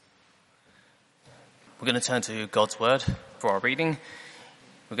We're going to turn to God's Word for our reading.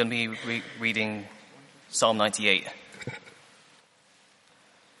 We're going to be reading Psalm 98.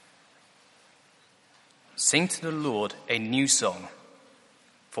 Sing to the Lord a new song,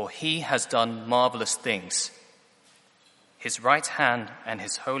 for he has done marvelous things. His right hand and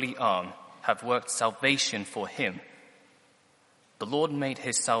his holy arm have worked salvation for him. The Lord made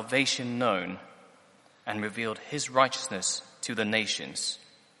his salvation known and revealed his righteousness to the nations.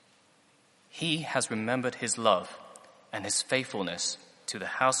 He has remembered his love and his faithfulness to the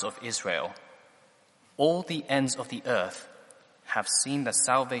house of Israel. All the ends of the earth have seen the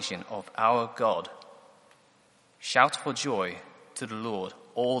salvation of our God. Shout for joy to the Lord,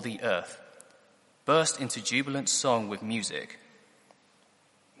 all the earth. Burst into jubilant song with music.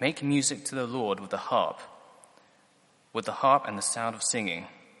 Make music to the Lord with the harp and the sound of singing,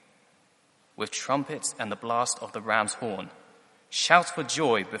 with trumpets and the blast of the ram's horn. Shout for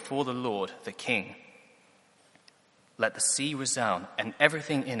joy before the Lord, the King. Let the sea resound and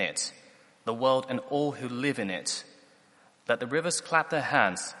everything in it, the world and all who live in it. Let the rivers clap their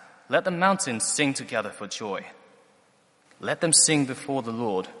hands. Let the mountains sing together for joy. Let them sing before the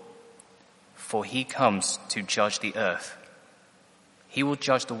Lord, for he comes to judge the earth. He will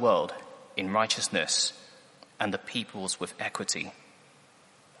judge the world in righteousness and the peoples with equity.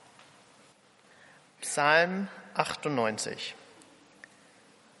 Psalm 98.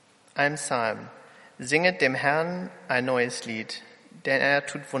 Ein Psalm. Singet dem Herrn ein neues Lied, denn er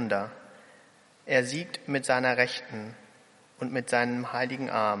tut Wunder. Er siegt mit seiner Rechten und mit seinem heiligen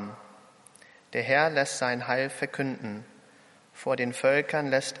Arm. Der Herr lässt sein Heil verkünden. Vor den Völkern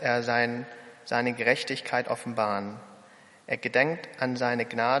lässt er seine Gerechtigkeit offenbaren. Er gedenkt an seine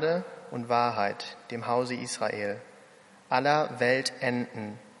Gnade und Wahrheit, dem Hause Israel. Aller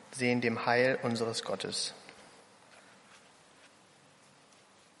Weltenden sehen dem Heil unseres Gottes.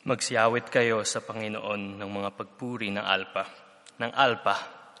 Magsiyawit kayo sa Panginoon ng mga pagpuri ng alpa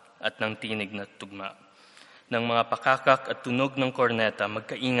at ng tinig na tugma. Ng mga pakakak at tunog ng korneta,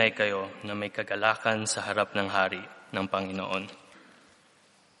 magkaingay kayo na may kagalakan sa harap ng hari ng Panginoon.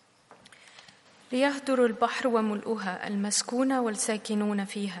 ليهدر البحر وملؤها المسكونة والساكنون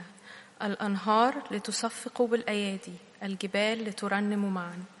فيها الأنهار لتصفق بالأيادي الجبال لترنم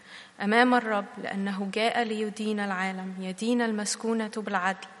معا أمام الرب لأنه جاء ليدين العالم يدين المسكونة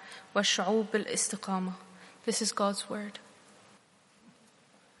بالعدل والشعوب بالاستقامة. This is God's word.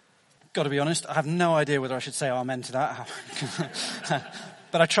 Got to be honest, I have no idea whether I should say amen to that.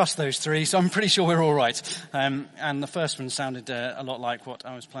 But I trust those three, so I'm pretty sure we're all right. And the first one sounded a lot like what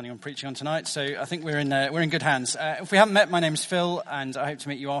I was planning on preaching on tonight, so I think we're in good hands. If we haven't met, my name's Phil, and I hope to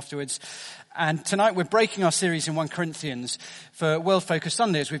meet you afterwards. And tonight we're breaking our series in 1 Corinthians for World Focus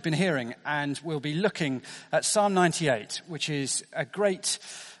Sunday, as we've been hearing, and we'll be looking at Psalm 98, which is a great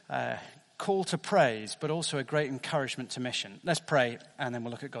call to praise, but also a great encouragement to mission. Let's pray, and then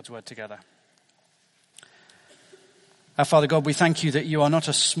we'll look at God's word together. Our Father God, we thank you that you are not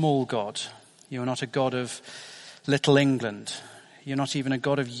a small God. You are not a God of little England. You're not even a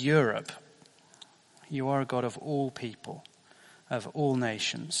God of Europe. You are a God of all people, of all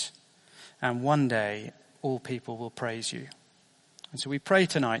nations. And one day, all people will praise you. And so we pray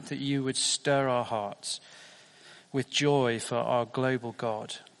tonight that you would stir our hearts with joy for our global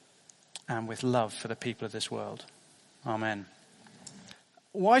God and with love for the people of this world. Amen.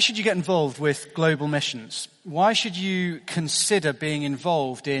 Why should you get involved with global missions? Why should you consider being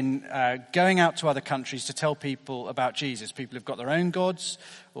involved in going out to other countries to tell people about Jesus? People who've got their own gods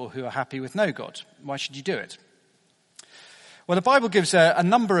or who are happy with no God. Why should you do it? Well, the Bible gives a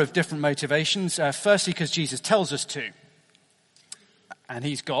number of different motivations. Firstly, because Jesus tells us to. And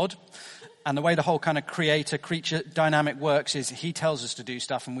he's God. And the way the whole kind of creator-creature dynamic works is he tells us to do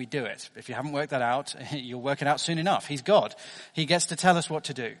stuff and we do it. If you haven't worked that out, you'll work it out soon enough. He's God. He gets to tell us what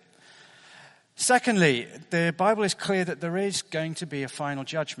to do. Secondly, the Bible is clear that there is going to be a final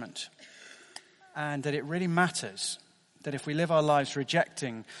judgment. And that it really matters that if we live our lives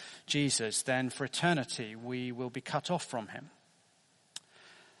rejecting Jesus, then for eternity we will be cut off from him.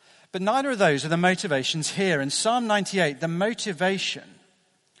 But neither of those are the motivations here. In Psalm 98, the motivation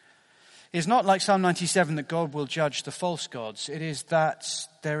is not like Psalm 97 that God will judge the false gods. It is that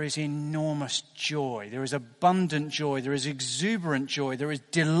there is enormous joy. There is abundant joy. There is exuberant joy. There is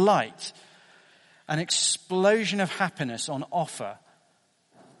delight. An explosion of happiness on offer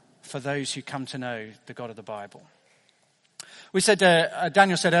for those who come to know the God of the Bible. We said,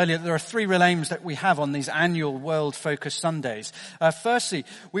 Daniel said earlier, that there are three real aims that we have on these annual World Focus Sundays. Firstly,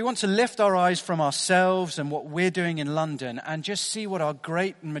 we want to lift our eyes from ourselves and what we're doing in London and just see what our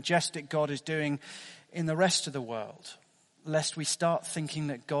great and majestic God is doing in the rest of the world, lest we start thinking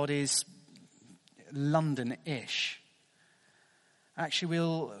that God is London-ish, actually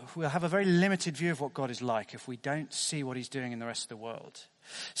we'll have a very limited view of what God is like if we don't see what he's doing in the rest of the world.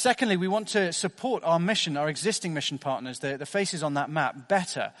 Secondly, we want to support our mission, our existing mission partners, the faces on that map,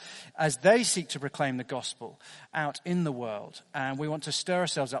 better as they seek to proclaim the gospel out in the world. And we want to stir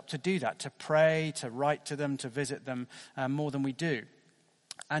ourselves up to do that, to pray, to write to them, to visit them more than we do.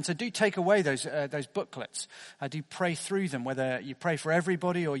 And so do take away those booklets. Do pray through them, whether you pray for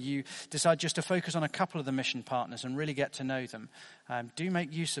everybody or you decide just to focus on a couple of the mission partners and really get to know them. Do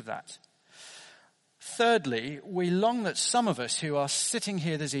make use of that. Thirdly, we long that some of us who are sitting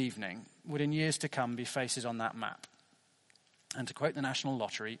here this evening would in years to come be faces on that map. And to quote the National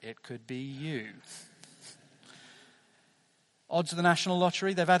Lottery, it could be you. Odds of the National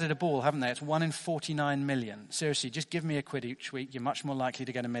Lottery, they've added a ball, haven't they? It's 1 in 49 million. Seriously, just give me a quid each week. You're much more likely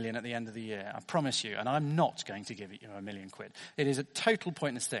to get $1 million at the end of the year. I promise you. And I'm not going to give you £1 million. It is a total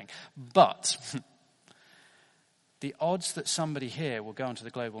pointless thing. But the odds that somebody here will go onto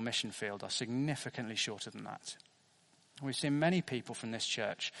the global mission field are significantly shorter than that. We've seen many people from this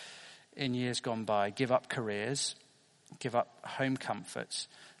church in years gone by give up careers, give up home comforts,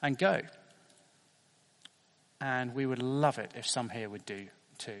 and go. And we would love it if some here would do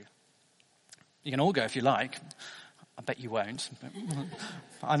too. You can all go if you like. I bet you won't.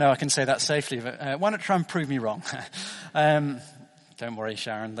 I know I can say that safely, but why not try and prove me wrong? Don't worry,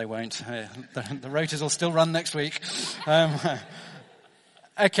 Sharon, they won't. The rotors will still run next week.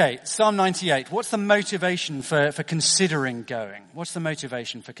 Okay, Psalm 98. What's the motivation for considering going? What's the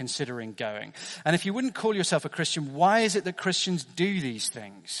motivation for considering going? And if you wouldn't call yourself a Christian, why is it that Christians do these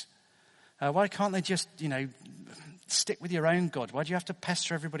things? Why can't they just, stick with your own God? Why do you have to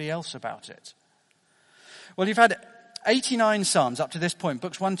pester everybody else about it? Well, you've had 89 Psalms up to this point.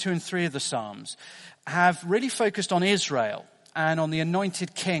 Books 1, 2, and 3 of the Psalms have really focused on Israel and on the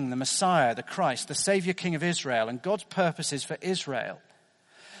anointed king, the Messiah, the Christ, the Savior King of Israel, and God's purposes for Israel.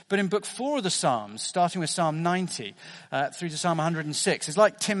 But in book 4 of the Psalms, starting with Psalm 90 through to Psalm 106, it's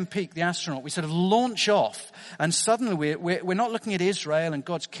like Tim Peake, the astronaut. We sort of launch off, and suddenly we're not looking at Israel and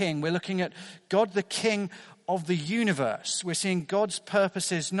God's king. We're looking at God, the king of the universe. We're seeing God's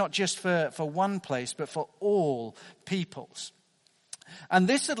purposes not just for one place, but for all peoples. And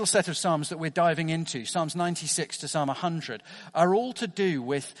this little set of Psalms that we're diving into, Psalms 96 to Psalm 100, are all to do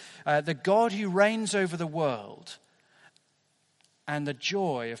with the God who reigns over the world and the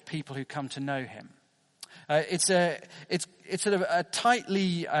joy of people who come to know him. It's sort of a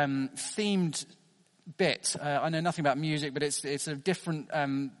tightly themed bit. I know nothing about music, but it's a different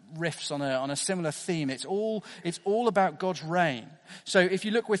riffs on a similar theme. It's all about God's reign. So if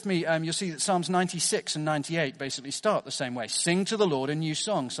you look with me, you'll see that Psalms 96 and 98 basically start the same way. Sing to the Lord a new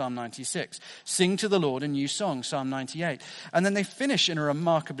song, Psalm 96. Sing to the Lord a new song, Psalm 98. And then they finish in a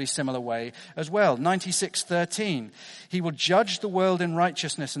remarkably similar way as well. 96:13. He will judge the world in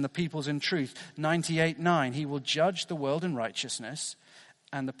righteousness and the peoples in truth. 98:9. He will judge the world in righteousness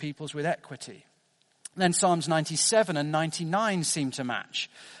and the peoples with equity. Then Psalms 97 and 99 seem to match.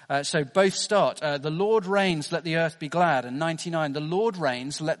 So both start, the Lord reigns, let the earth be glad. And 99, the Lord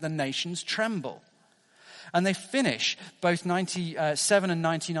reigns, let the nations tremble. And they finish, both 97 and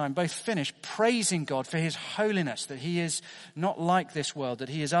 99, both finish praising God for his holiness, that he is not like this world, that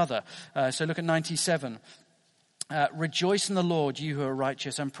he is other. So look at 97. Rejoice in the Lord, you who are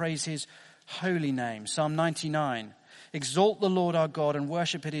righteous, and praise his holy name. Psalm 99. Exalt the Lord our God and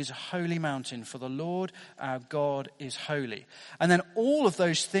worship at his holy mountain, for the Lord our God is holy. And then all of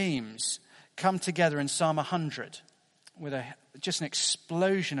those themes come together in Psalm 100 with just an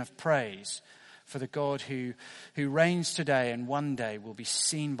explosion of praise for the God who reigns today and one day will be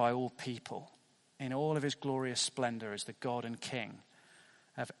seen by all people in all of his glorious splendor as the God and King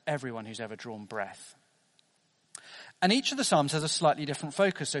of everyone who's ever drawn breath. And each of the Psalms has a slightly different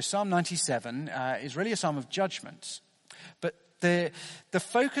focus. So Psalm 97 is really a psalm of judgment. But the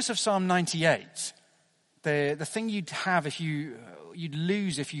focus of Psalm 98, the thing you'd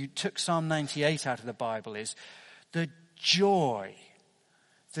lose if you took Psalm 98 out of the Bible is the joy,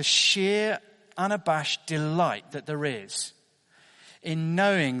 the sheer unabashed delight that there is in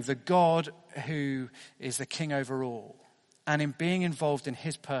knowing the God who is the King over all and in being involved in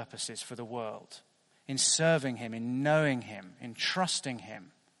his purposes for the world, in serving him, in knowing him, in trusting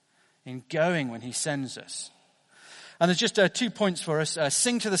him, in going when he sends us. And there's just 2 points for us.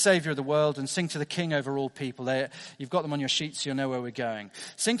 Sing to the Savior of the world and sing to the King over all people. You've got them on your sheets, so you'll know where we're going.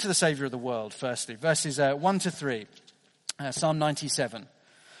 Sing to the Savior of the world, firstly. Verses 1 to 3. Psalm 97.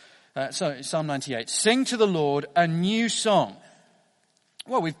 Psalm 98. Sing to the Lord a new song.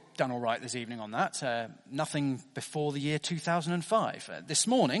 Well, we've done all right this evening on that. Nothing before the year 2005. This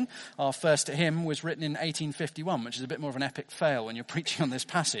morning, our first hymn was written in 1851, which is a bit more of an epic fail when you're preaching on this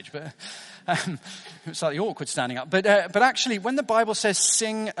passage. But it's slightly awkward standing up. But actually, when the Bible says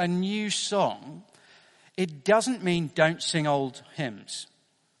sing a new song, it doesn't mean don't sing old hymns.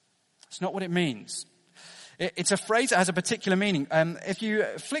 It's not what it means. It's a phrase that has a particular meaning. If you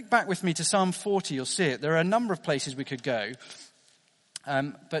flick back with me to Psalm 40, you'll see it. There are a number of places we could go.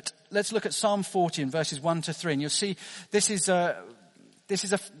 But let's look at Psalm 40 and verses 1 to 3. And you'll see this is a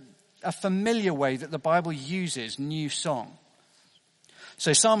familiar way that the Bible uses new song.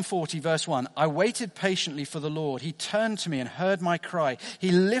 So Psalm 40 verse 1, I waited patiently for the Lord. He turned to me and heard my cry.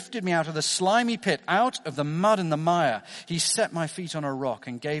 He lifted me out of the slimy pit, out of the mud and the mire. He set my feet on a rock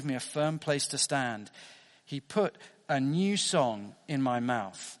and gave me a firm place to stand. He put a new song in my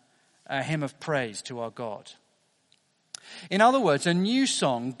mouth, a hymn of praise to our God. In other words, a new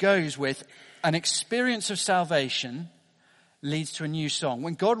song goes with an experience of salvation leads to a new song.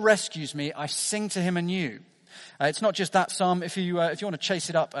 When God rescues me, I sing to him anew. It's not just that psalm. If you want to chase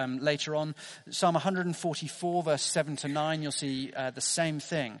it up later on, Psalm 144 verse 7 to 9, you'll see the same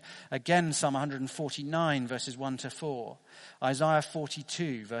thing. Again, Psalm 149 verses 1 to 4. Isaiah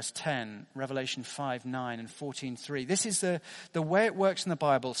 42 verse 10, Revelation 5, 9 and 14, 3. This is the way it works in the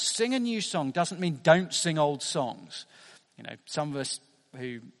Bible. Sing a new song doesn't mean don't sing old songs. You know, some of us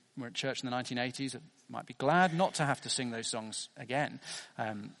who were at church in the 1980s might be glad not to have to sing those songs again.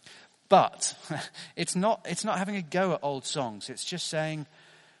 But it's not having a go at old songs. It's just saying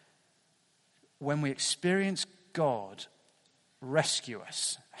when we experience God rescue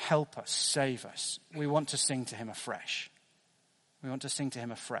us, help us, save us, we want to sing to him afresh. We want to sing to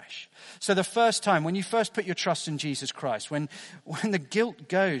him afresh. So the first time, when you first put your trust in Jesus Christ, when the guilt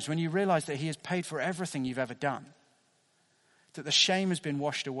goes, when you realize that he has paid for everything you've ever done, that the shame has been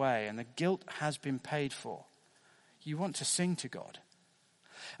washed away and the guilt has been paid for, you want to sing to God.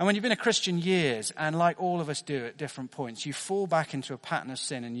 And when you've been a Christian years, and like all of us do at different points, you fall back into a pattern of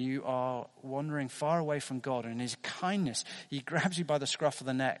sin and you are wandering far away from God, and in his kindness, he grabs you by the scruff of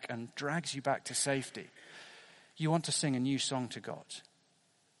the neck and drags you back to safety. You want to sing a new song to God.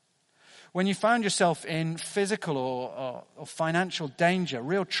 When you found yourself in physical or financial danger,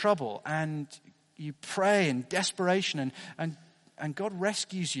 real trouble, and you pray in desperation and God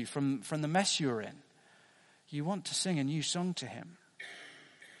rescues you from the mess you're in, you want to sing a new song to him.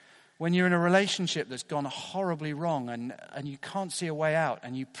 When you're in a relationship that's gone horribly wrong and you can't see a way out,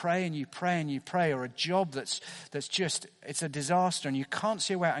 and you pray and you pray and you pray, or a job that's just, it's a disaster and you can't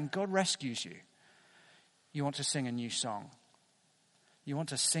see a way out and God rescues you, you want to sing a new song. You want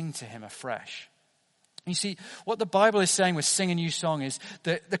to sing to him afresh. You see, what the Bible is saying with sing a new song is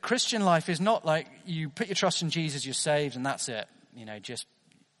that the Christian life is not like you put your trust in Jesus, you're saved, and that's it. You know,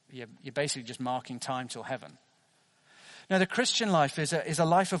 you're basically just marking time till heaven. No, the Christian life is a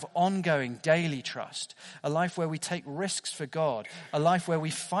life of ongoing, daily trust. A life where we take risks for God. A life where we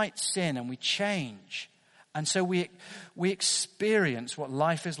fight sin and we change. And so we experience what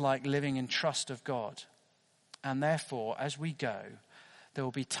life is like living in trust of God. And therefore, as we go, there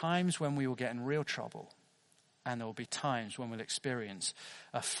will be times when we will get in real trouble. And there will be times when we'll experience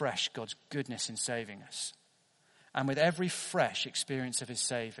afresh God's goodness in saving us. And with every fresh experience of his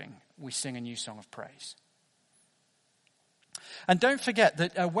saving, we sing a new song of praise. And don't forget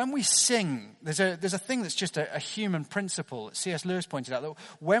that when we sing, there's a thing that's just a human principle that C.S. Lewis pointed out, that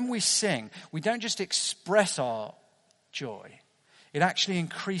when we sing, we don't just express our joy, it actually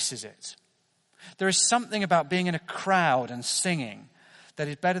increases it. There is something about being in a crowd and singing that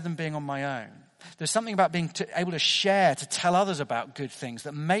is better than being on my own. There's something about being able to share, to tell others about good things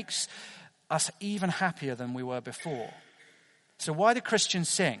that makes us even happier than we were before. So why do Christians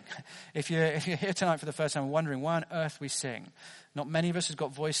sing? If you're here tonight for the first time and wondering why on earth we sing, not many of us have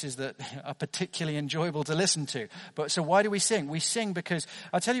got voices that are particularly enjoyable to listen to. But so why do we sing? We sing because,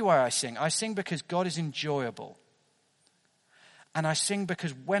 I'll tell you why I sing. I sing because God is enjoyable. And I sing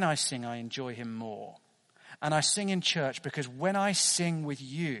because when I sing, I enjoy him more. And I sing in church because when I sing with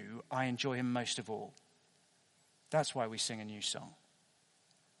you, I enjoy him most of all. That's why we sing a new song.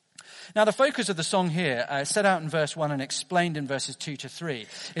 Now, the focus of the song here, set out in verse 1 and explained in verses 2 to 3,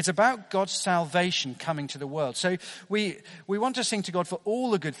 it's about God's salvation coming to the world. So we want to sing to God for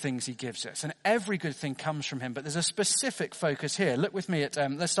all the good things he gives us, and every good thing comes from him. But there's a specific focus here. Look with me at,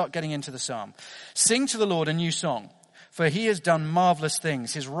 let's start getting into the psalm. Sing to the Lord a new song, for he has done marvelous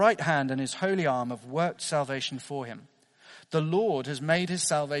things. His right hand and his holy arm have worked salvation for him. The Lord has made his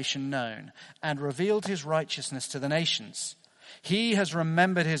salvation known and revealed his righteousness to the nations. He has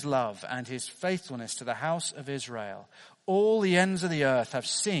remembered his love and his faithfulness to the house of Israel. All the ends of the earth have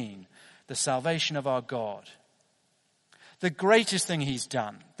seen the salvation of our God. The greatest thing he's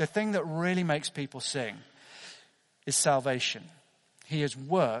done, the thing that really makes people sing, is salvation. He has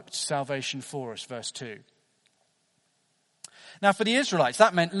worked salvation for us, verse 2. Now for the Israelites,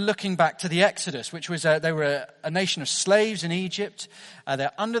 that meant looking back to the Exodus, which was they were a nation of slaves in Egypt.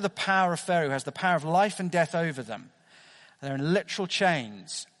 They're under the power of Pharaoh, who has the power of life and death over them. They're in literal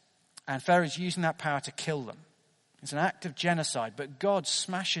chains, and Pharaoh's using that power to kill them. It's an act of genocide, but God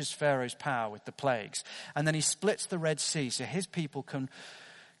smashes Pharaoh's power with the plagues, and then he splits the Red Sea so his people can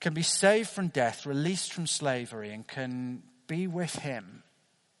be saved from death, released from slavery, and can be with him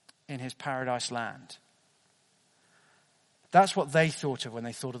in his paradise land. That's what they thought of when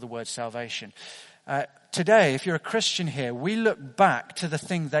they thought of the word salvation. Today, if you're a Christian here, we look back to the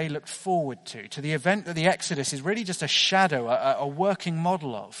thing they looked forward to the event that the Exodus is really just a shadow, a working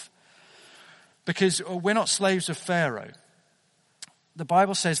model of. Because we're not slaves of Pharaoh. The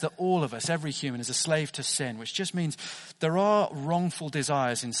Bible says that all of us, every human, is a slave to sin, which just means there are wrongful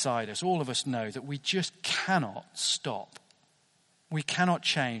desires inside us. All of us know that we just cannot stop. We cannot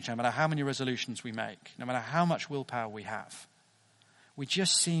change no matter how many resolutions we make, no matter how much willpower we have. We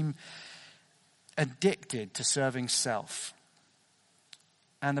just seem addicted to serving self.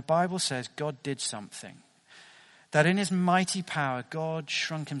 And the Bible says God did something. That in his mighty power, God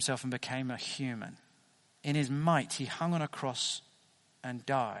shrunk himself and became a human. In his might, he hung on a cross and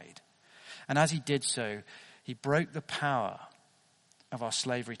died. And as he did so, he broke the power of our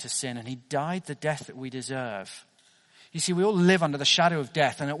slavery to sin, and he died the death that we deserve. You see, we all live under the shadow of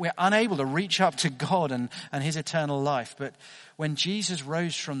death, and we're unable to reach up to God and his eternal life. But when Jesus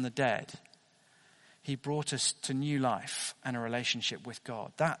rose from the dead, he brought us to new life and a relationship with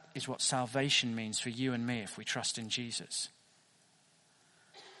God. That is what salvation means for you and me if we trust in Jesus.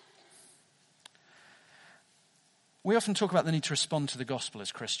 We often talk about the need to respond to the gospel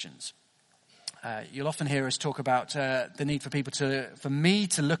as Christians. You'll often hear us talk about the need for me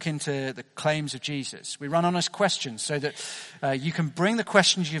to look into the claims of Jesus. We run honest questions so that you can bring the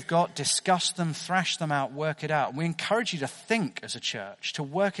questions you've got, discuss them, thrash them out, work it out. We encourage you to think as a church, to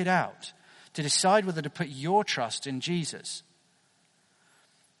work it out, to decide whether to put your trust in Jesus.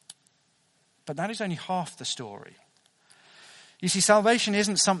 But that is only half the story. You see, salvation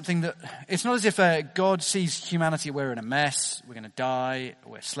isn't something that, it's not as if God sees humanity, we're in a mess, we're going to die,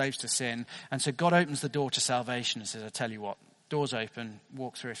 we're slaves to sin, and so God opens the door to salvation and says, I tell you what, door's open,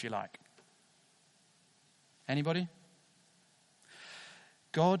 walk through if you like. Anybody?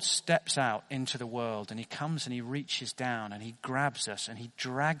 God steps out into the world and he comes and he reaches down and he grabs us and he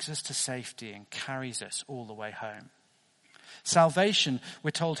drags us to safety and carries us all the way home. Salvation,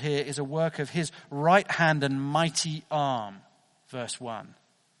 we're told here, is a work of his right hand and mighty arm. Verse 1.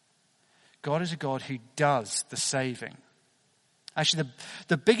 God is a God who does the saving. Actually,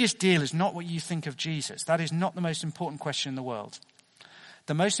 the biggest deal is not what you think of Jesus. That is not the most important question in the world.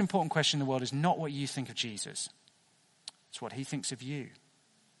 The most important question in the world is not what you think of Jesus. It's what he thinks of you.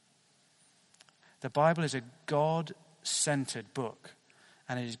 The Bible is a God-centered book,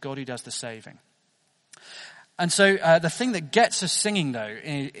 and it is God who does the saving. And so the thing that gets us singing, though,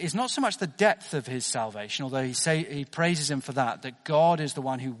 is not so much the depth of his salvation, although he praises him for that God is the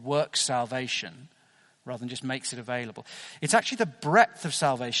one who works salvation rather than just makes it available. It's actually the breadth of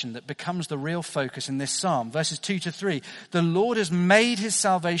salvation that becomes the real focus in this psalm. Verses 2-3, the Lord has made his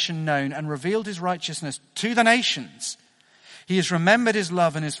salvation known and revealed his righteousness to the nations. He has remembered his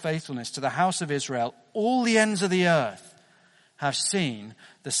love and his faithfulness to the house of Israel. All the ends of the earth have seen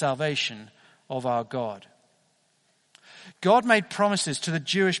the salvation of our God. God made promises to the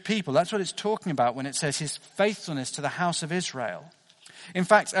Jewish people. That's what it's talking about when it says his faithfulness to the house of Israel. In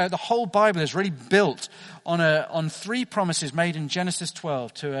fact, the whole Bible is really built on three promises made in Genesis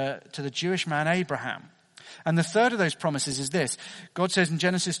 12 to the Jewish man Abraham. And the third of those promises is this. God says in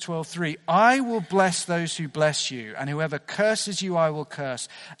Genesis 12:3, I will bless those who bless you, and whoever curses you I will curse,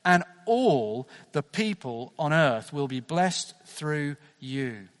 and all the people on earth will be blessed through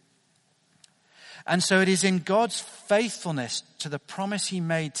you. And so it is in God's faithfulness to the promise he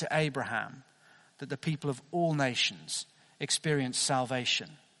made to Abraham that the people of all nations experience salvation.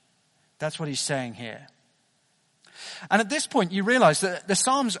 That's what he's saying here. And at this point you realize that the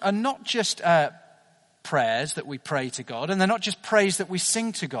Psalms are not just prayers that we pray to God, and they're not just praise that we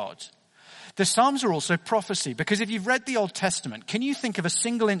sing to God. The Psalms are also prophecy, because if you've read the Old Testament, can you think of a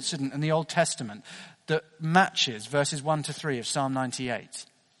single incident in the Old Testament that matches verses 1-3 of Psalm 98?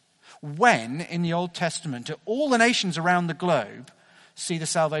 When, in the Old Testament, do all the nations around the globe see the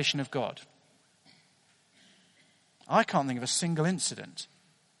salvation of God? I can't think of a single incident.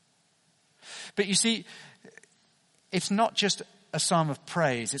 But you see, it's not just a psalm of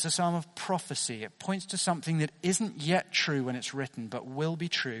praise, it's a psalm of prophecy. It points to something that isn't yet true when it's written, but will be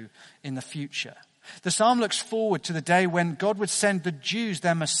true in the future. The psalm looks forward to the day when God would send the Jews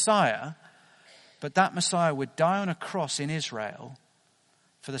their Messiah, but that Messiah would die on a cross in Israel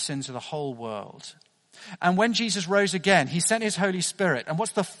for the sins of the whole world. And when Jesus rose again, he sent his Holy Spirit. And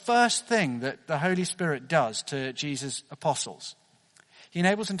what's the first thing that the Holy Spirit does to Jesus' apostles? He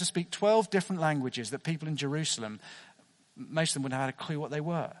enables them to speak 12 different languages that people in Jerusalem, most of them wouldn't have had a clue what they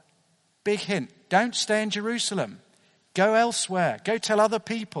were. Big hint, don't stay in Jerusalem. Go elsewhere. Go tell other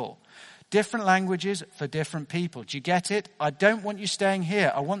people. Different languages for different people. Do you get it? I don't want you staying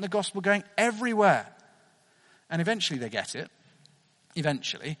here. I want the gospel going everywhere. And eventually they get it.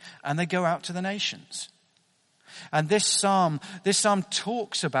 Eventually. And they go out to the nations. And this psalm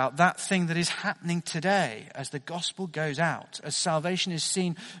talks about that thing that is happening today as the gospel goes out, as salvation is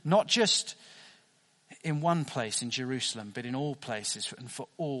seen not just in one place in Jerusalem, but in all places and for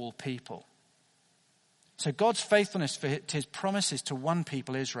all people. So God's faithfulness to his promises to one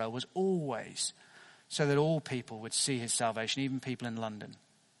people, Israel, was always so that all people would see his salvation, even people in London.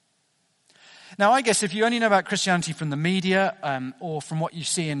 Now, I guess if you only know about Christianity from the media or from what you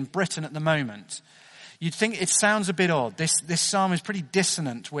see in Britain at the moment, you'd think it sounds a bit odd. This psalm is pretty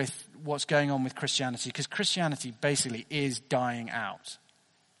dissonant with what's going on with Christianity, because Christianity basically is dying out.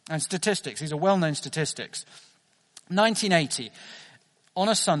 And statistics, these are well-known statistics. 1980, on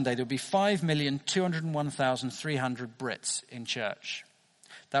a Sunday, there would be 5,201,300 Brits in church.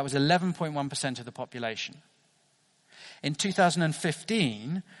 That was 11.1% of the population. In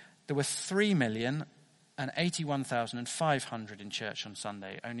 2015, there were 3,081,500 in church on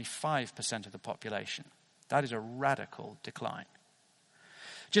Sunday, only 5% of the population. That is a radical decline.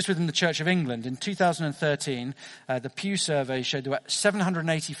 Just within the Church of England, in 2013, the Pew survey showed there were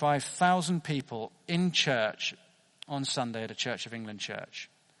 785,000 people in church on Sunday at a Church of England church,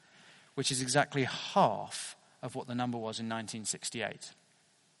 which is exactly half of what the number was in 1968.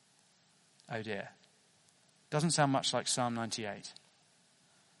 Oh dear. Doesn't sound much like Psalm 98.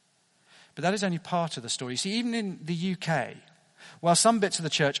 But that is only part of the story. See, even in the UK, while some bits of the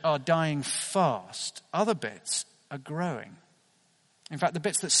church are dying fast, other bits are growing. In fact, the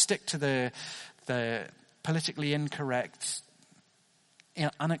bits that stick to the politically incorrect,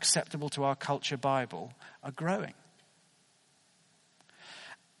 unacceptable to our culture Bible are growing.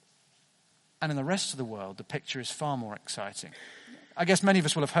 And in the rest of the world, the picture is far more exciting. I guess many of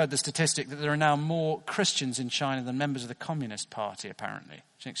us will have heard the statistic that there are now more Christians in China than members of the Communist Party, apparently.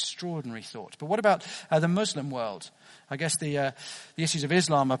 It's an extraordinary thought. But what about the Muslim world? I guess the issues of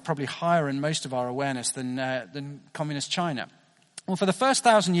Islam are probably higher in most of our awareness than Communist China. Well, for the first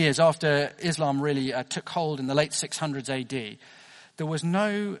 1,000 years after Islam really took hold in the late 600s AD, there was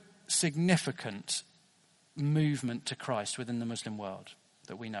no significant movement to Christ within the Muslim world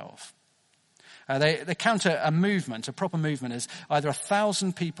that we know of. They counter a movement, a proper movement, as either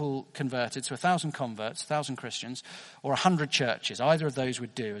 1,000 people converted, so 1,000 converts, 1,000 Christians, or 100 churches. Either of those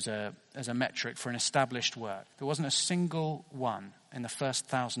would do as a metric for an established work. There wasn't a single one in the first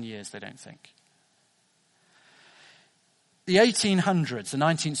 1,000 years, they don't think. The 1800s, the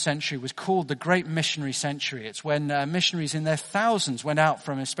 19th century, was called the Great Missionary Century. It's when missionaries in their thousands went out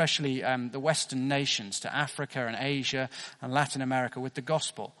from especially the Western nations to Africa and Asia and Latin America with the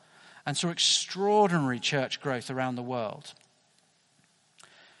gospel, and saw extraordinary church growth around the world.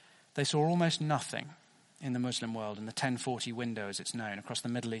 They saw almost nothing in the Muslim world in the 1040 window, as it's known, across the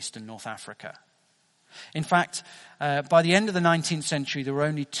Middle East and North Africa. In fact, by the end of the 19th century, there were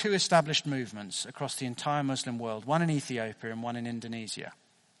only 2 established movements across the entire Muslim world, one in Ethiopia and one in Indonesia.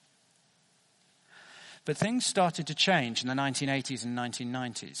 But things started to change in the 1980s and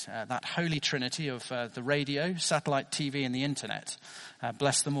 1990s. That holy trinity of the radio, satellite TV and the internet,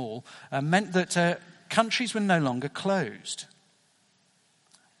 bless them all, meant that countries were no longer closed.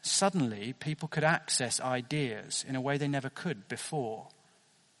 Suddenly, people could access ideas in a way they never could before.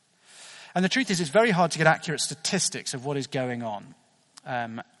 And the truth is, it's very hard to get accurate statistics of what is going on.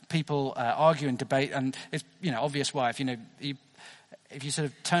 People argue and debate, and it's obvious why. If you sort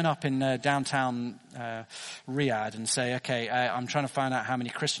of turn up in downtown Riyadh and say, okay, I'm trying to find out how many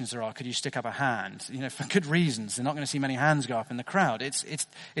Christians there are, could you stick up a hand? For good reasons. They're not going to see many hands go up in the crowd. It's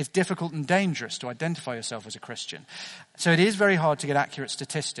difficult and dangerous to identify yourself as a Christian. So it is very hard to get accurate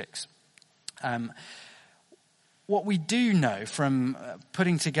statistics. What we do know from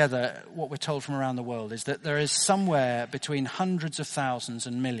putting together what we're told from around the world is that there is somewhere between hundreds of thousands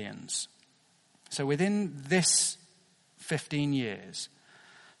and millions. So within this 15 years,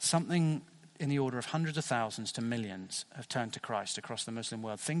 something in the order of hundreds of thousands to millions have turned to Christ across the Muslim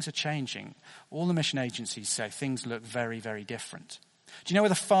world. Things are changing. All the mission agencies say things look very, very different. Do you know where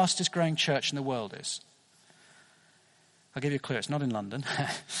the fastest growing church in the world is? I'll give you a clue. It's not in London.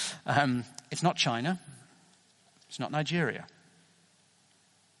 It's not China. It's not Nigeria.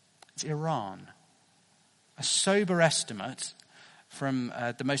 It's Iran. A sober estimate from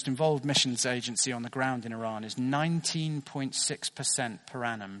the most involved missions agency on the ground in Iran is 19.6% per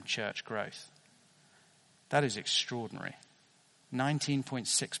annum church growth. That is extraordinary.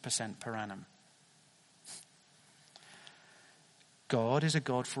 19.6% per annum. God is a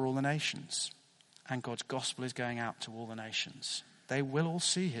God for all the nations, and God's gospel is going out to all the nations. They will all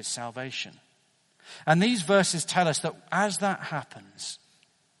see his salvation. And these verses tell us that as that happens,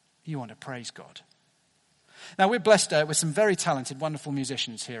 you want to praise God. Now, we're blessed with some very talented, wonderful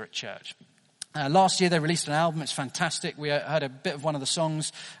musicians here at church. Last year, they released an album. It's fantastic. We heard a bit of one of the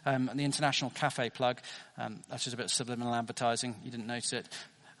songs at the International Cafe plug. That's just a bit of subliminal advertising. You didn't notice it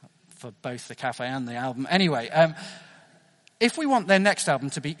for both the cafe and the album. Anyway, if we want their next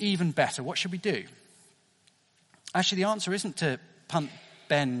album to be even better, what should we do? Actually, the answer isn't to punt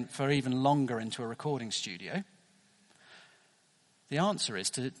Ben for even longer into a recording studio. The answer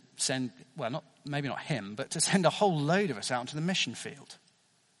is to send, well, maybe not him, but to send a whole load of us out into the mission field.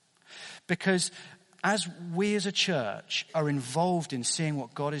 Because as we as a church are involved in seeing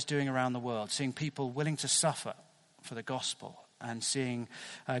what God is doing around the world, seeing people willing to suffer for the gospel, and seeing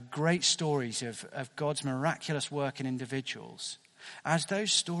great stories of God's miraculous work in individuals, as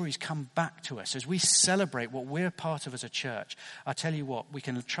those stories come back to us, as we celebrate what we're part of as a church, I tell you what, we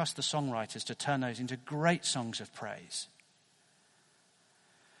can trust the songwriters to turn those into great songs of praise.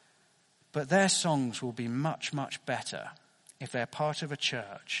 But their songs will be much, much better if they're part of a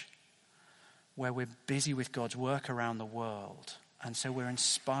church where we're busy with God's work around the world. And so we're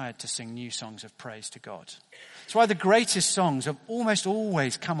inspired to sing new songs of praise to God. That's why the greatest songs have almost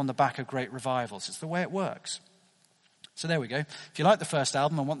always come on the back of great revivals. It's the way it works. So there we go. If you like the first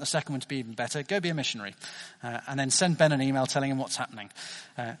album and want the second one to be even better, go be a missionary. And then send Ben an email telling him what's happening.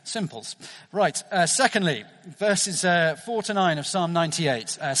 Simples. Right. Secondly, verses 4 to 9 of Psalm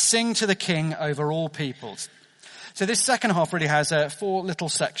 98. Sing to the King over all peoples. So this second half really has 4 little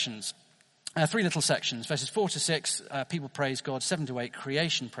sections. 3 little sections. Verses 4 to 6, people praise God. 7 to 8,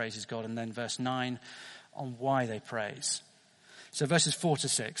 creation praises God. And then verse 9, on why they praise. So verses 4 to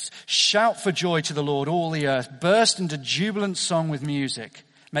 6. Shout for joy to the Lord, all the earth. Burst into jubilant song with music.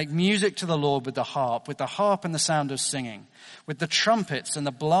 Make music to the Lord with the harp and the sound of singing, with the trumpets and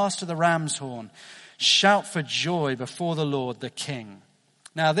the blast of the ram's horn. Shout for joy before the Lord, the King.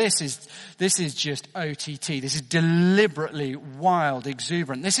 Now this is just OTT. This is deliberately wild,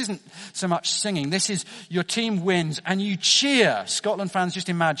 exuberant. This isn't so much singing. This is your team wins and you cheer. Scotland fans, just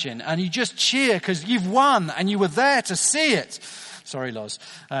imagine. And you just cheer because you've won and you were there to see it. Sorry, Loz.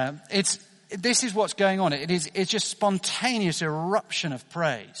 This is what's going on. It's just spontaneous eruption of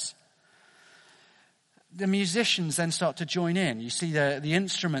praise. The musicians then start to join in. You see the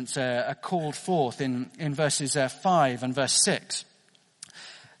instruments are called forth in verses 5 and verse 6.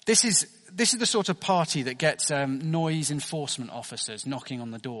 This is the sort of party that gets noise enforcement officers knocking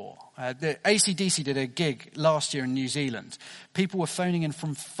on the door. The AC/DC did a gig last year in New Zealand. People were phoning in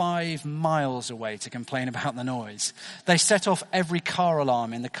from 5 miles away to complain about the noise. They set off every car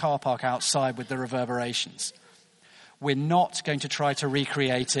alarm in the car park outside with the reverberations. We're not going to try to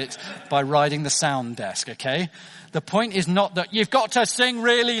recreate it by riding the sound desk, okay? The point is not that you've got to sing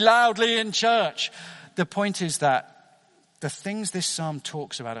really loudly in church. The point is that the things this psalm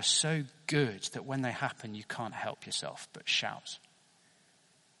talks about are so good that when they happen, you can't help yourself but shout.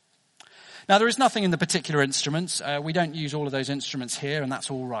 Now, there is nothing in the particular instruments. We don't use all of those instruments here, and that's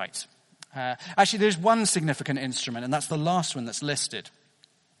all right. Actually, there's one significant instrument, and that's the last one that's listed,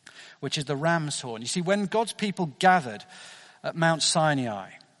 which is the ram's horn. You see, when God's people gathered at Mount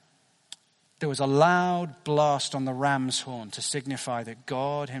Sinai, there was a loud blast on the ram's horn to signify that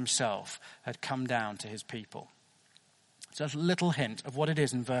God himself had come down to his people. So that's a little hint of what it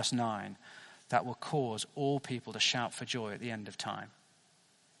is in verse 9 that will cause all people to shout for joy at the end of time.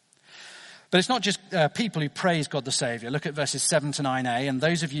 But it's not just people who praise God the Saviour. Look at verses 7 to 9a, and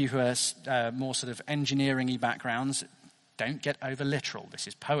those of you who are more sort of engineering-y backgrounds, don't get over literal. This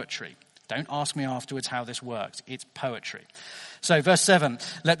is poetry. Don't ask me afterwards how this works. It's poetry. So verse 7,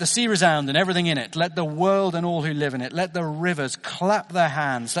 let the sea resound and everything in it. Let the world and all who live in it. Let the rivers clap their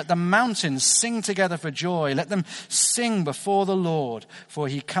hands. Let the mountains sing together for joy. Let them sing before the Lord, for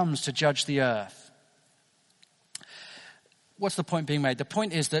he comes to judge the earth. What's the point being made? The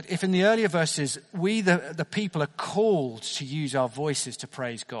point is that if in the earlier verses we, the people, are called to use our voices to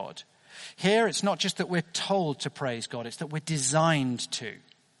praise God, Here, it's not just that we're told to praise God, it's that we're designed to.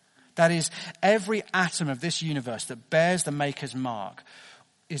 That is, every atom of this universe that bears the Maker's mark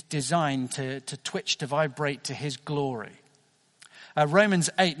is designed to twitch, to vibrate to his glory. Romans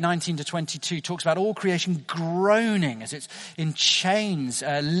 8:19-22 talks about all creation groaning as it's in chains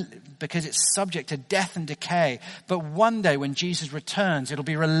because it's subject to death and decay. But one day when Jesus returns, it'll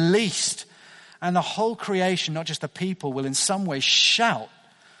be released. And the whole creation, not just the people, will in some way shout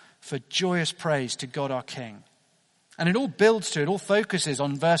for joyous praise to God our King. And it all builds to, it all focuses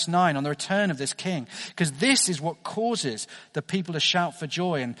on verse 9, on the return of this King. Because this is what causes the people to shout for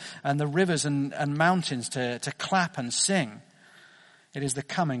joy and the rivers and mountains to clap and sing. It is the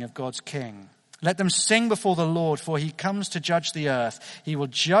coming of God's King. Let them sing before the Lord, for he comes to judge the earth. He will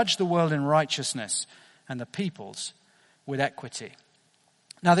judge the world in righteousness and the peoples with equity.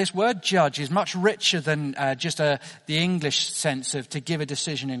 Now, this word judge is much richer than just the English sense of to give a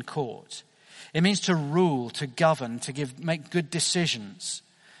decision in court. It means to rule, to govern, to make good decisions.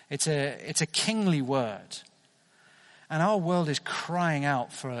 It's a kingly word. And our world is crying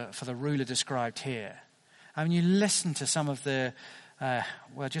out for the ruler described here. I mean, you listen to some of the,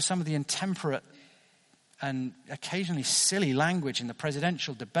 just some of the intemperate and occasionally silly language in the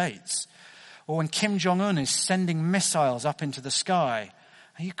presidential debates. Or when Kim Jong-un is sending missiles up into the sky.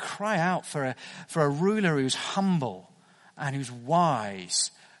 And you cry out for a ruler who's humble and who's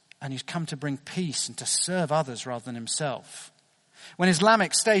wise and who's come to bring peace and to serve others rather than himself. When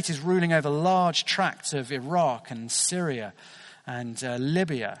Islamic State is ruling over large tracts of Iraq and Syria and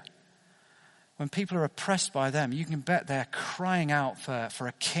Libya, when people are oppressed by them, you can bet they're crying out for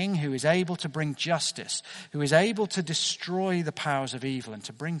a king who is able to bring justice, who is able to destroy the powers of evil and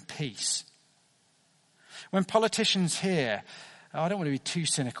to bring peace. When politicians here, I don't want to be too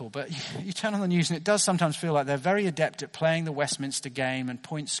cynical, but you turn on the news and it does sometimes feel like they're very adept at playing the Westminster game and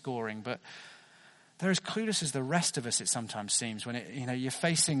point scoring, but they're as clueless as the rest of us, it sometimes seems, when you're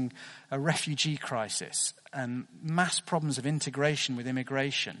facing a refugee crisis and mass problems of integration with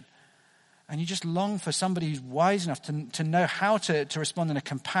immigration. And you just long for somebody who's wise enough to know how to respond in a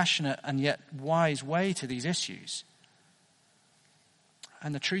compassionate and yet wise way to these issues.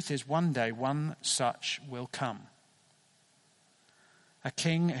 And the truth is, one day, one such will come. A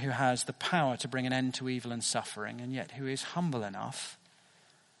king who has the power to bring an end to evil and suffering, and yet who is humble enough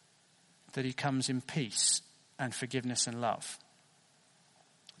that he comes in peace and forgiveness and love.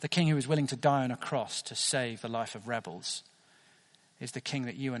 The king who is willing to die on a cross to save the life of rebels is the king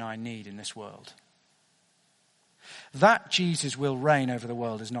that you and I need in this world. That Jesus will reign over the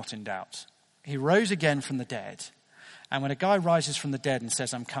world is not in doubt. He rose again from the dead. And when a guy rises from the dead and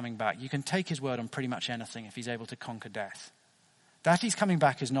says, I'm coming back, you can take his word on pretty much anything if he's able to conquer death. That he's coming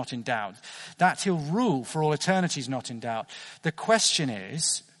back is not in doubt. That he'll rule for all eternity is not in doubt. The question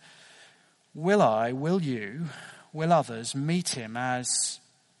is, will I, will you, will others meet him as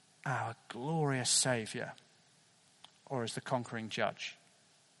our glorious Saviour or as the conquering judge?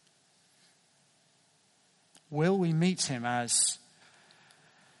 Will we meet him as,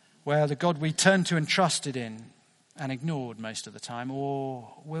 well, the God we turned to and trusted in and ignored most of the time?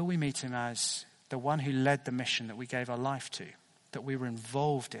 Or will we meet him as the one who led the mission that we gave our life to, that we were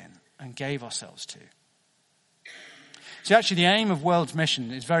involved in and gave ourselves to? See, actually, the aim of World's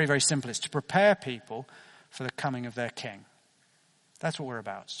Mission is very, very simple. It's to prepare people for the coming of their King. That's what we're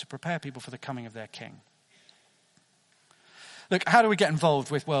about. It's to prepare people for the coming of their King. Look, how do we get involved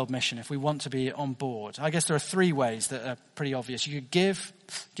with World Mission if we want to be on board? I guess there are three ways that are pretty obvious. You could give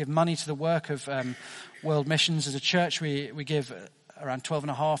money to the work of World Missions. As a church, we give around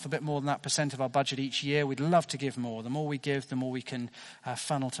 12.5%, a bit more than that, % of our budget each year. We'd love to give more. The more we give, the more we can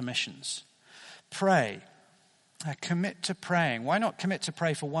funnel to missions. Pray. Commit to praying. Why not commit to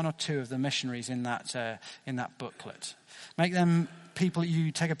pray for one or two of the missionaries in that booklet? Make them people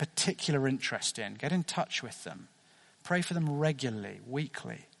you take a particular interest in. Get in touch with them. Pray for them regularly,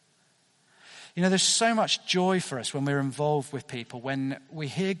 weekly. You know, there's so much joy for us when we're involved with people, when we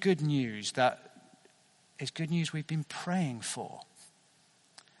hear good news that is good news we've been praying for.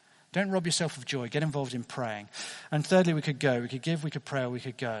 Don't rob yourself of joy. Get involved in praying. And thirdly, we could go. We could give, we could pray, or we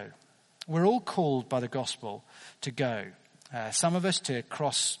could go. We're all called by the gospel to go. Some of us to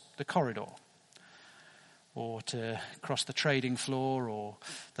cross the corridor, or to cross the trading floor, or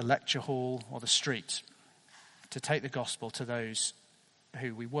the lecture hall, or the street, to take the gospel to those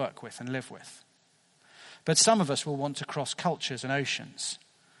who we work with and live with. But some of us will want to cross cultures and oceans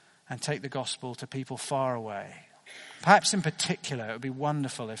and take the gospel to people far away. Perhaps in particular, it would be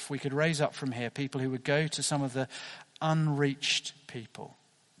wonderful if we could raise up from here people who would go to some of the unreached people.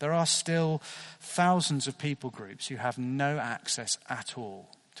 There are still thousands of people groups who have no access at all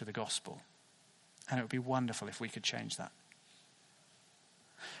to the gospel. And it would be wonderful if we could change that.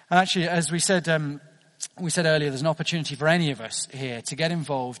 And actually, as we said earlier, there's an opportunity for any of us here to get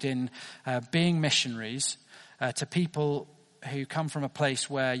involved in being missionaries to people who come from a place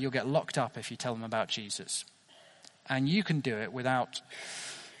where you'll get locked up if you tell them about Jesus. And you can do it without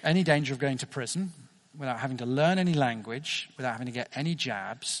any danger of going to prison, without having to learn any language, without having to get any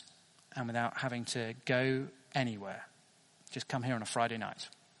jabs, and without having to go anywhere. Just come here on a Friday night.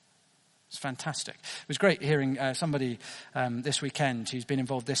 It's fantastic. It was great hearing somebody this weekend who's been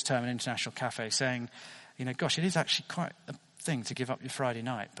involved this term in International Cafe saying, gosh, it is actually quite a thing to give up your Friday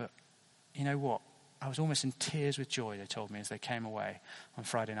night, but you know what? I was almost in tears with joy, they told me, as they came away on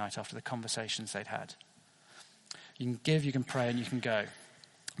Friday night after the conversations they'd had. You can give, you can pray, and you can go.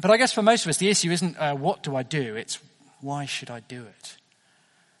 But I guess for most of us, the issue isn't what do I do? It's why should I do it?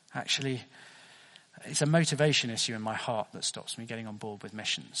 Actually, it's a motivation issue in my heart that stops me getting on board with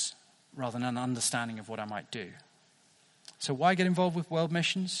missions, rather than an understanding of what I might do. So why get involved with world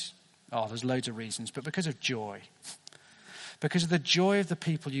missions? Oh, there's loads of reasons, but because of joy. Because of the joy of the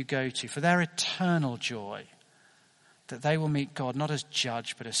people you go to, for their eternal joy, that they will meet God not as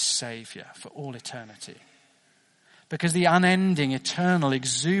judge, but as Saviour for all eternity. Because the unending, eternal,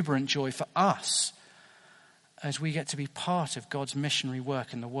 exuberant joy for us as we get to be part of God's missionary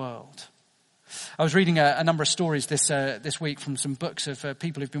work in the world. I was reading a number of stories this week from some books of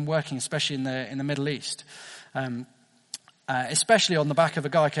people who've been working, especially in the Middle East, especially on the back of a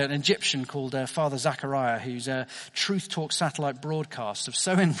guy, an Egyptian called Father Zachariah, whose Truth Talk satellite broadcasts have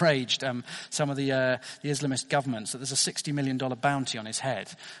so enraged some of the Islamist governments that there's a $60 million bounty on his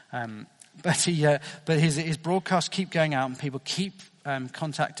head. But his broadcasts keep going out, and people keep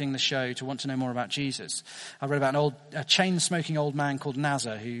contacting the show to want to know more about Jesus. I read about a chain-smoking old man called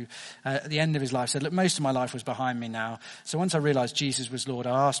Nazar, who at the end of his life said, look, most of my life was behind me now. So once I realized Jesus was Lord,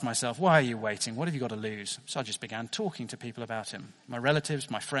 I asked myself, why are you waiting? What have you got to lose? So I just began talking to people about him. My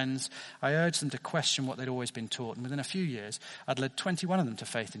relatives, my friends. I urged them to question what they'd always been taught. And within a few years, I'd led 21 of them to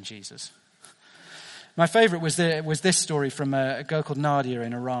faith in Jesus. My favorite was this story from a girl called Nadia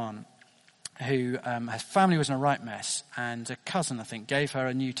in Iran, who her family was in a right mess, and a cousin, I think, gave her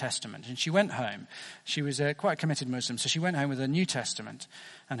a New Testament. And she went home. She was quite a committed Muslim, so she went home with a New Testament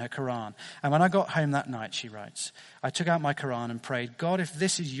and her Quran. And when I got home that night, she writes, I took out my Quran and prayed, God, if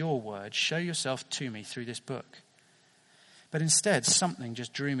this is your word, show yourself to me through this book. But instead, something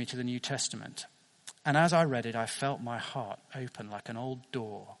just drew me to the New Testament. And as I read it, I felt my heart open like an old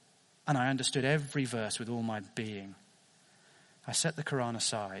door, and I understood every verse with all my being. I set the Quran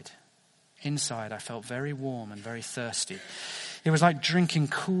aside. Inside, I felt very warm and very thirsty. It was like drinking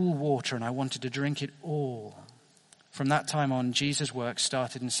cool water, and I wanted to drink it all. From that time on, Jesus' work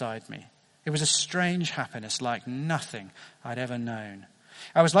started inside me. It was a strange happiness like nothing I'd ever known.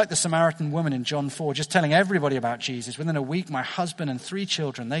 I was like the Samaritan woman in John 4, just telling everybody about Jesus. Within a week, my husband and 3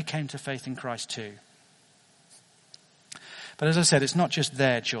 children, they came to faith in Christ too. But as I said, it's not just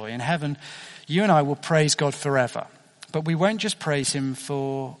their joy. In heaven, you and I will praise God forever. But we won't just praise him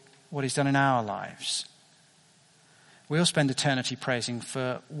for what he's done in our lives. We'll spend eternity praising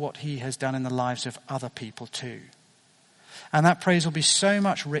for what he has done in the lives of other people too. And that praise will be so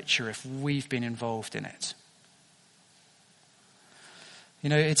much richer if we've been involved in it. You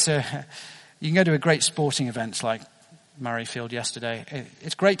know, you can go to a great sporting events like Murrayfield yesterday.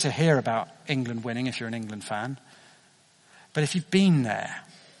 It's great to hear about England winning if you're an England fan. But if you've been there,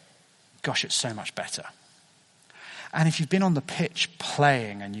 gosh, it's so much better. And if you've been on the pitch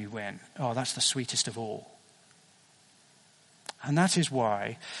playing and you win, oh, that's the sweetest of all. And that is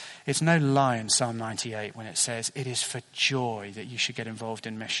why it's no lie in Psalm 98 when it says it is for joy that you should get involved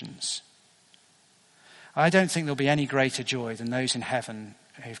in missions. I don't think there'll be any greater joy than those in heaven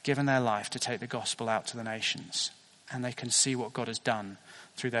who've given their life to take the gospel out to the nations, and they can see what God has done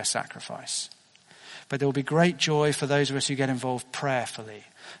through their sacrifice. But there will be great joy for those of us who get involved prayerfully,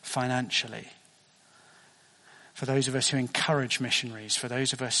 financially, for those of us who encourage missionaries, for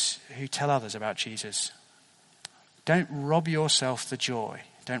those of us who tell others about Jesus. Don't rob yourself the joy.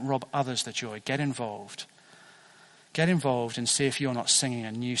 Don't rob others the joy. Get involved. Get involved and see if you're not singing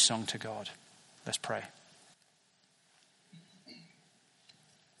a new song to God. Let's pray.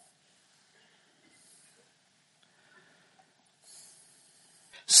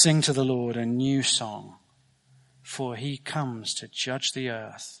 Sing to the Lord a new song, for he comes to judge the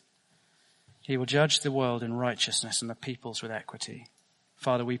earth. He will judge the world in righteousness and the peoples with equity.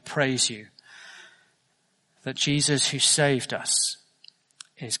 Father, we praise you that Jesus, who saved us,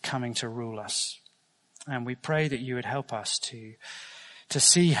 is coming to rule us. And we pray that you would help us to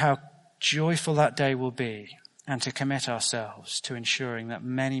see how joyful that day will be and to commit ourselves to ensuring that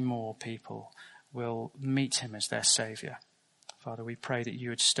many more people will meet him as their Saviour. Father, we pray that you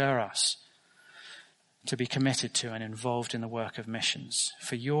would stir us to be committed to and involved in the work of missions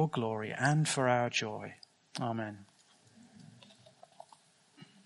for your glory and for our joy. Amen.